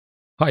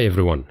Hi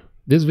everyone.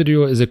 This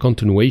video is a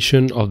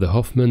continuation of the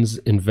Hoffman's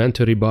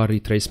Inventory Bar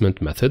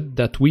retracement method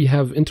that we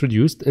have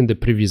introduced in the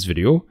previous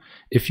video.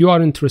 If you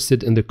are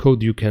interested in the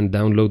code, you can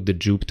download the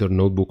Jupyter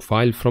notebook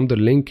file from the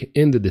link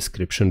in the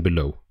description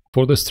below.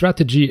 For the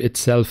strategy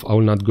itself, I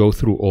will not go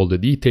through all the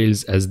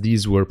details as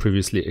these were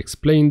previously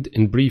explained.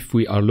 In brief,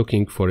 we are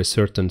looking for a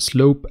certain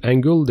slope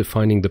angle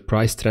defining the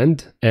price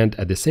trend, and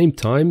at the same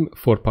time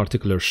for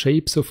particular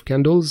shapes of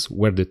candles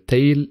where the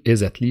tail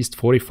is at least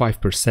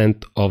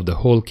 45% of the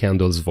whole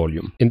candle's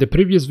volume. In the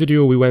previous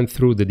video, we went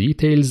through the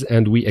details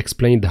and we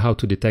explained how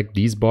to detect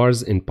these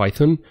bars in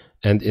Python.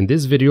 And in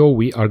this video,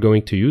 we are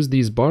going to use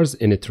these bars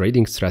in a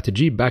trading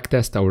strategy,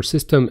 backtest our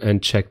system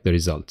and check the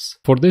results.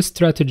 For this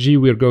strategy,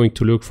 we are going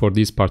to look for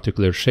these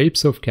particular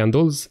shapes of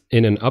candles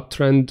in an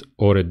uptrend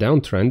or a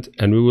downtrend,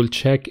 and we will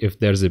check if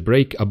there's a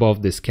break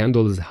above this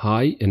candle's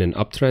high in an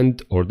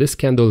uptrend or this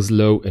candle's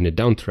low in a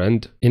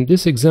downtrend. In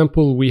this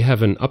example, we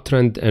have an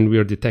uptrend and we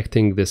are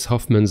detecting this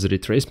Hoffman's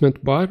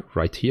retracement bar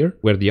right here,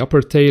 where the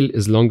upper tail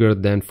is longer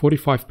than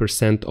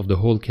 45% of the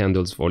whole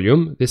candle's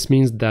volume. This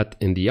means that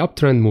in the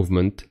uptrend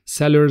movement,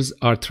 sellers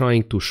are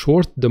trying to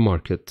short the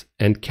market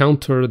and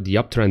counter the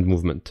uptrend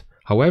movement.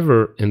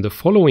 However, in the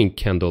following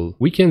candle,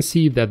 we can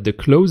see that the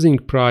closing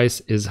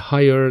price is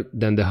higher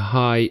than the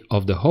high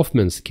of the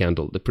Hoffman's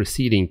candle, the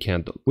preceding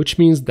candle, which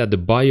means that the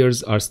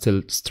buyers are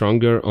still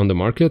stronger on the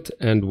market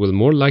and will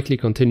more likely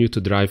continue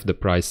to drive the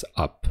price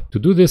up. To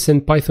do this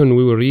in Python,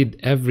 we will read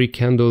every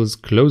candle's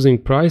closing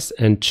price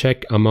and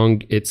check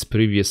among its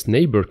previous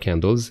neighbor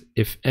candles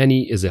if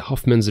any is a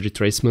Hoffman's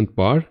retracement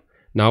bar.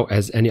 Now,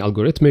 as any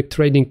algorithmic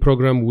trading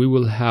program, we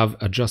will have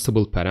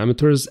adjustable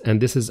parameters,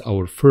 and this is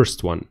our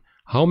first one.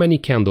 How many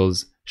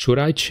candles should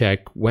I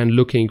check when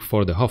looking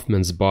for the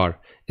Hoffman's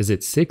bar? Is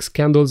it 6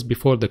 candles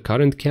before the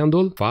current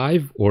candle,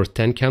 5 or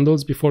 10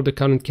 candles before the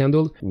current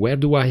candle? Where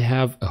do I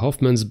have a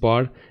Hoffman's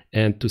bar?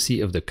 And to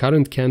see if the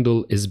current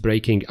candle is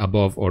breaking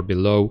above or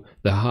below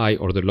the high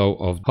or the low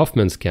of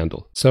Hoffman's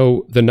candle.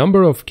 So the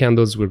number of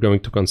candles we're going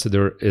to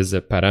consider is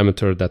a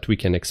parameter that we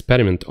can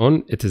experiment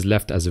on. It is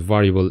left as a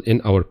variable in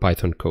our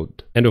Python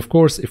code. And of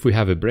course, if we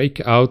have a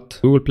breakout,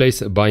 we will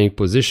place a buying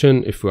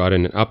position if we are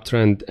in an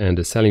uptrend and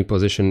a selling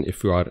position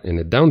if we are in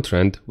a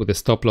downtrend with a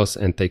stop loss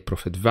and take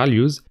profit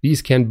values.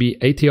 These can be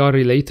ATR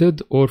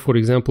related, or for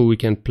example, we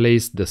can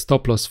place the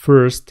stop loss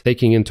first,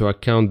 taking into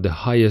account the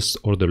highest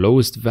or the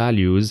lowest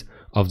values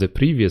of the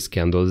previous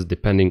candles,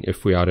 depending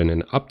if we are in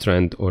an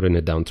uptrend or in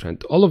a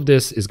downtrend. All of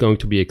this is going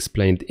to be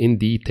explained in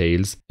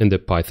details in the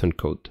Python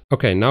code.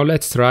 Okay, now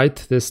let's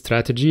write this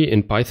strategy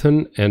in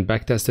Python and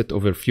backtest it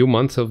over a few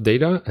months of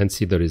data and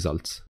see the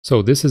results.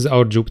 So this is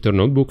our Jupyter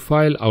notebook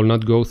file. I'll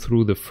not go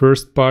through the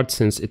first part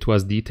since it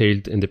was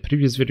detailed in the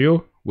previous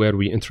video where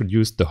we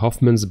introduced the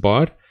Hoffman's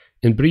bar.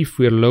 In brief,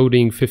 we're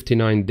loading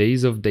 59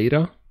 days of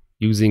data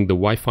using the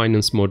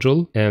Y-Finance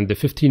module and the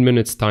 15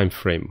 minutes time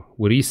frame.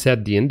 We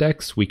reset the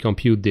index, we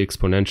compute the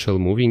exponential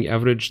moving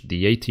average,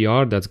 the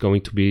ATR that's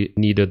going to be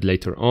needed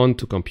later on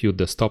to compute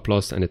the stop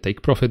loss and the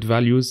take profit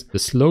values. The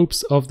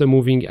slopes of the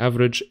moving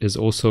average is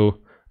also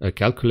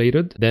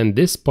calculated. Then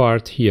this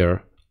part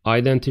here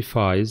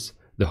identifies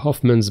the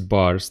Hoffman's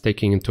bars,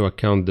 taking into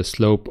account the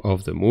slope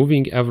of the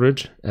moving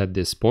average at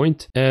this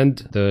point and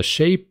the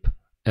shape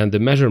and the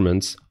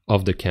measurements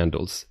of the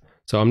candles.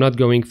 So I'm not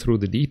going through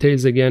the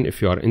details again.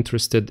 If you are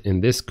interested in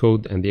this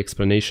code and the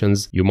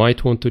explanations, you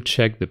might want to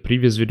check the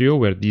previous video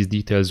where these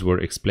details were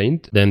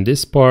explained. Then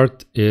this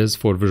part is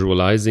for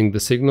visualizing the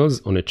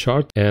signals on a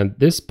chart. And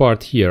this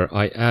part here,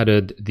 I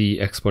added the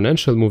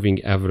exponential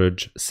moving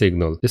average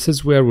signal. This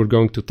is where we're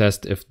going to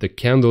test if the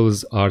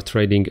candles are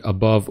trading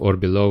above or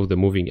below the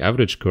moving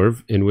average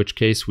curve, in which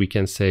case we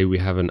can say we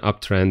have an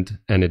uptrend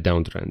and a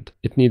downtrend.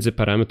 It needs a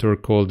parameter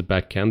called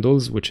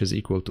backcandles, which is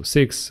equal to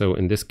 6. So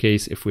in this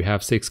case, if we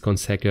have 6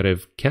 consecutive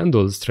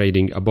candles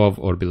trading above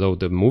or below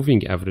the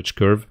moving average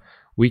curve,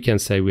 we can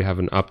say we have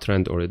an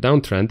uptrend or a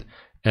downtrend.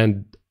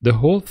 And the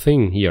whole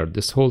thing here,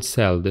 this whole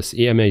cell, this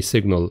EMA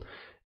signal,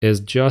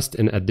 is just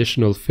an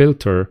additional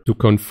filter to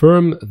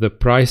confirm the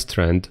price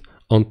trend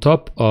on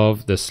top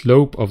of the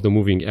slope of the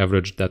moving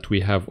average that we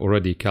have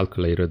already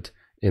calculated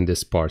in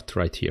this part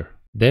right here.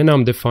 Then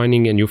I'm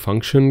defining a new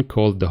function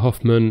called the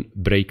Hoffman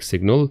break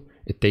signal.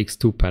 It takes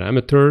 2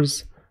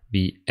 parameters,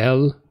 the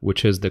L,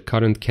 which is the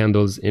current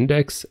candle's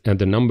index, and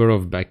the number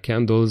of back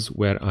candles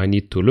where I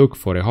need to look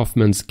for a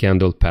Hoffman's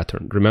candle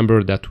pattern.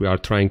 Remember that we are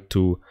trying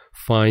to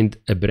find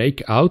a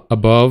breakout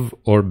above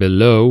or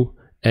below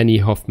any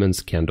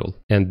Hoffman's candle.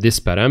 And this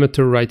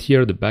parameter right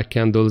here, the back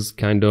candles,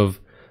 kind of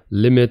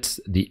limits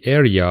the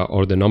area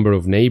or the number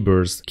of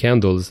neighbors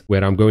candles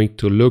where I'm going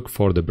to look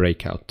for the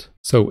breakout.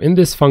 So in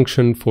this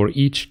function, for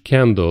each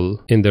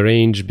candle in the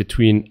range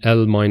between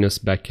L minus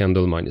back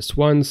candle minus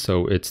 1,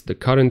 so it's the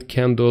current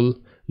candle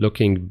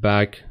looking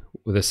back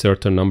with a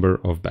certain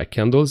number of back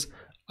candles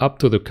up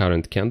to the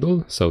current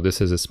candle. So this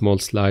is a small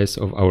slice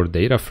of our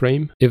data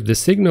frame. If the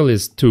signal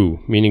is 2,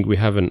 meaning we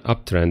have an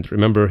uptrend,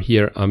 remember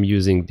here I'm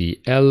using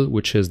the L,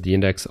 which is the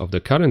index of the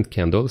current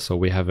candle. So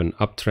we have an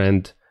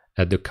uptrend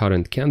at the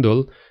current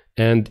candle.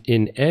 And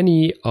in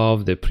any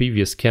of the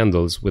previous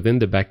candles within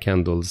the back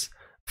candles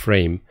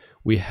frame,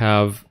 we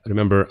have,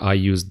 remember I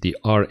used the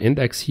R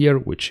index here,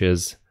 which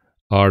is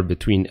R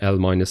between L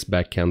minus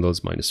back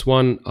candles minus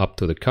 1 up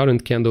to the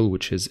current candle,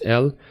 which is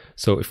L.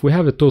 So if we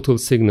have a total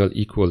signal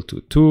equal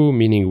to 2,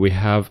 meaning we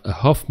have a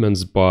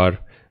Hoffman's bar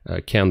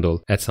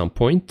candle at some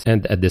point,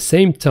 and at the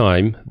same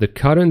time the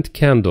current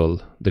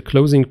candle, the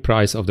closing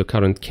price of the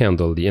current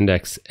candle, the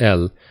index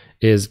L,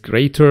 is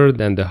greater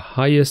than the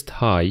highest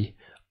high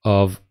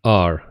of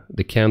R,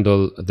 the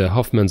candle, the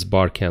Hoffman's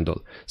bar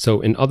candle. So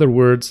in other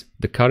words,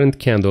 the current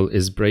candle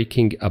is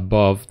breaking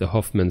above the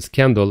Hoffman's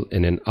candle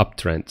in an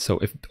uptrend. So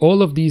if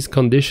all of these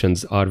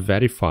conditions are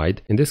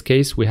verified, in this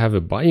case we have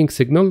a buying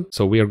signal,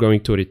 so we are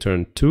going to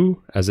return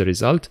 2 as a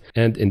result.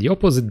 And in the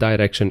opposite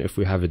direction, if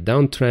we have a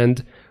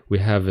downtrend, we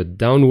have a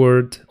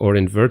downward or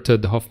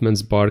inverted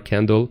Hoffman's bar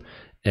candle,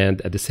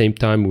 and at the same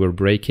time we're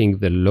breaking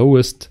the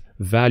lowest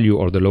value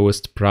or the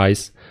lowest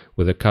price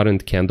with the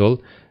current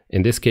candle.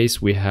 In this case,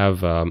 we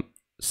have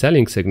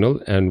selling signal,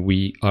 and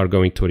we are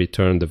going to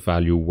return the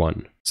value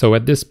 1. So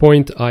at this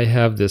point, I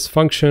have this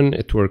function.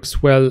 It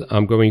works well.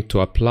 I'm going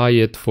to apply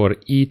it for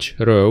each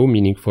row,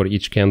 meaning for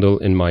each candle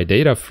in my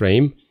data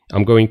frame.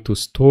 I'm going to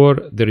store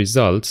the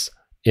results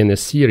in a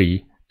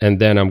series,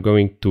 and then I'm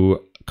going to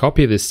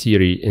copy the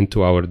series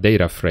into our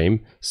data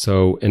frame.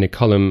 So in a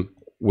column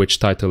which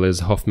title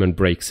is Hoffman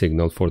break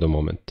signal for the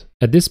moment.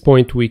 At this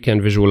point, we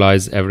can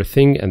visualize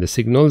everything and the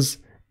signals.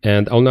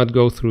 And I'll not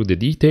go through the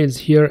details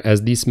here,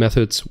 as these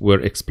methods were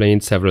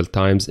explained several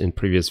times in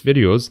previous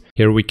videos.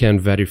 Here we can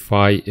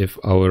verify if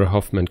our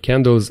Hoffman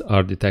candles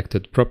are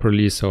detected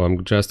properly. So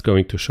I'm just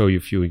going to show you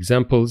a few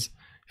examples.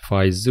 If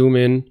I zoom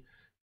in,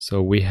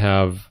 so we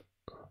have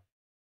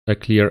a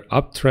clear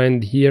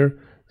uptrend here.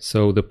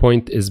 So the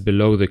point is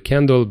below the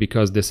candle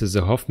because this is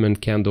a Hoffman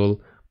candle,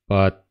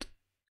 but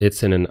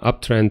it's in an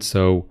uptrend.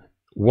 So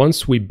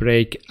once we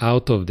break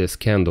out of this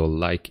candle,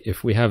 like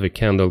if we have a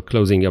candle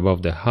closing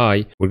above the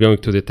high, we're going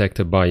to detect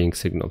a buying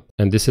signal.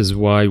 And this is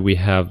why we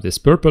have this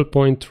purple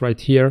point right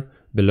here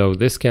below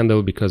this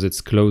candle, because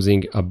it's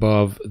closing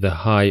above the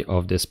high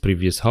of this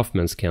previous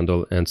Hoffman's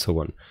candle, and so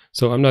on.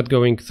 So I'm not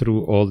going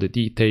through all the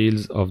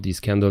details of these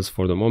candles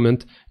for the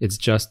moment. It's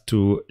just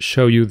to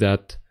show you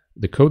that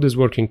the code is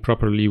working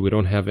properly, we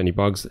don't have any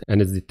bugs,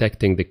 and it's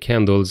detecting the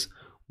candles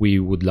we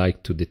would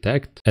like to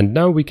detect. And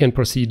now we can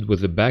proceed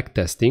with the back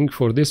testing.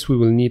 For this, we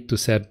will need to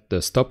set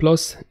the stop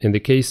loss. In the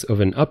case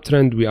of an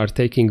uptrend, we are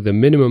taking the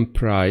minimum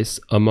price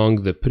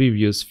among the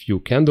previous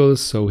few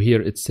candles. So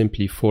here it's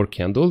simply 4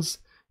 candles.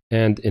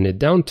 And in a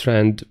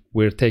downtrend,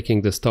 we're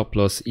taking the stop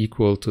loss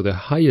equal to the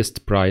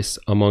highest price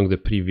among the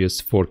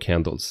previous 4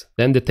 candles.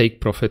 Then the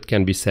take profit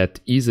can be set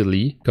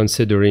easily,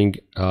 considering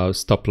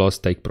stop loss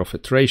take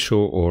profit ratio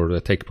or the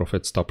take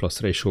profit stop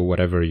loss ratio,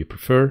 whatever you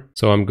prefer.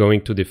 So I'm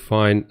going to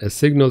define a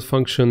signal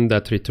function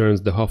that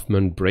returns the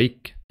Hoffman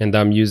break, and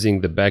I'm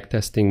using the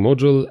backtesting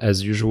module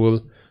as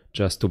usual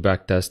just to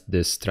backtest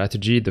this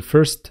strategy. The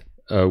first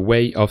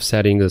way of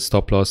setting the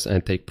stop loss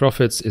and take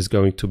profits is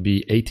going to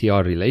be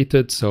ATR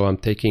related. So I'm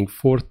taking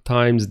 4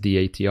 times the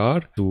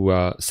ATR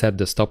to set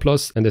the stop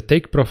loss, and the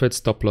take profit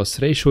stop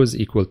loss ratio is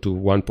equal to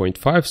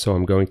 1.5. So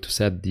I'm going to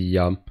set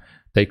the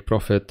take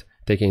profit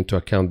taking into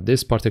account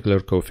this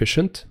particular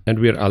coefficient, and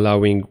we're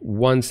allowing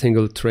 1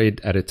 single trade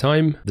at a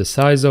time. The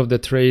size of the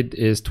trade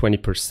is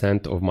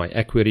 20% of my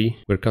equity.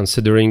 We're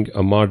considering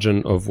a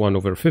margin of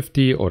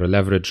 1/50 or a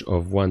leverage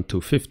of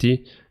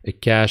 1/50, a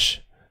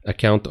cash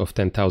account of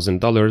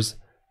 $10,000,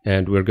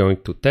 and we're going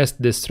to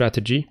test this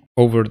strategy.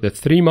 Over the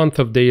 3 months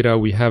of data,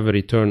 we have a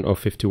return of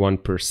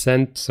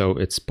 51%, so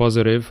it's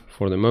positive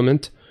for the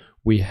moment.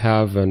 We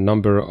have a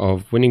number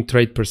of winning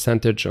trade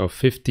percentage of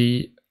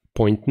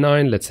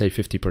 50.9, let's say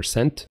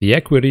 50%. The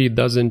equity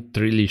doesn't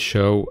really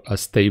show a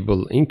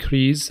stable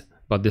increase,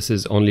 but this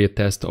is only a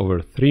test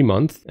over 3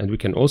 months. And we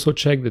can also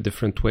check the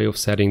different way of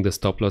setting the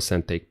stop loss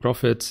and take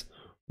profits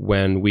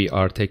when we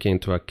are taking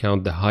into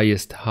account the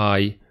highest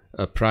high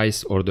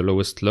price or the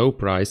lowest low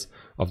price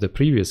of the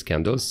previous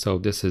candles. So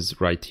this is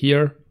right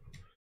here.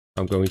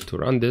 I'm going to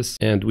run this,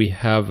 and we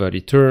have a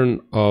return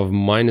of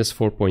minus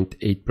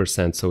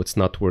 4.8%. So it's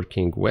not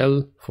working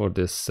well for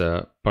this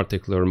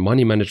particular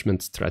money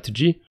management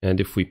strategy.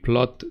 And if we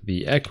plot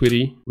the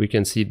equity, we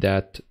can see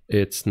that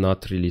it's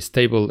not really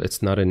stable.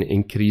 It's not an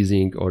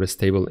increasing or a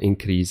stable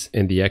increase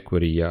in the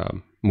equity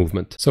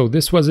movement. So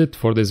this was it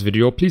for this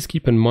video. Please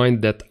keep in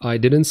mind that I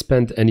didn't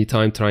spend any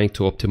time trying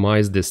to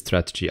optimize this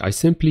strategy. I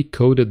simply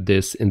coded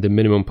this in the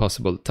minimum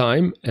possible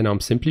time, and I'm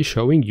simply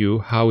showing you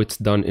how it's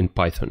done in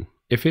Python.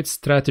 If its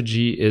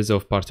strategy is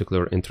of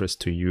particular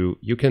interest to you,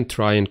 you can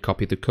try and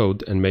copy the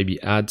code and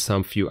maybe add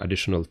some few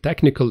additional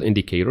technical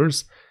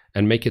indicators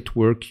and make it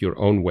work your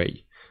own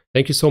way.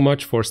 Thank you so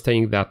much for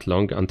staying that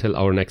long. Until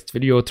our next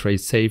video,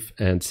 trade safe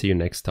and see you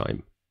next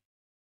time.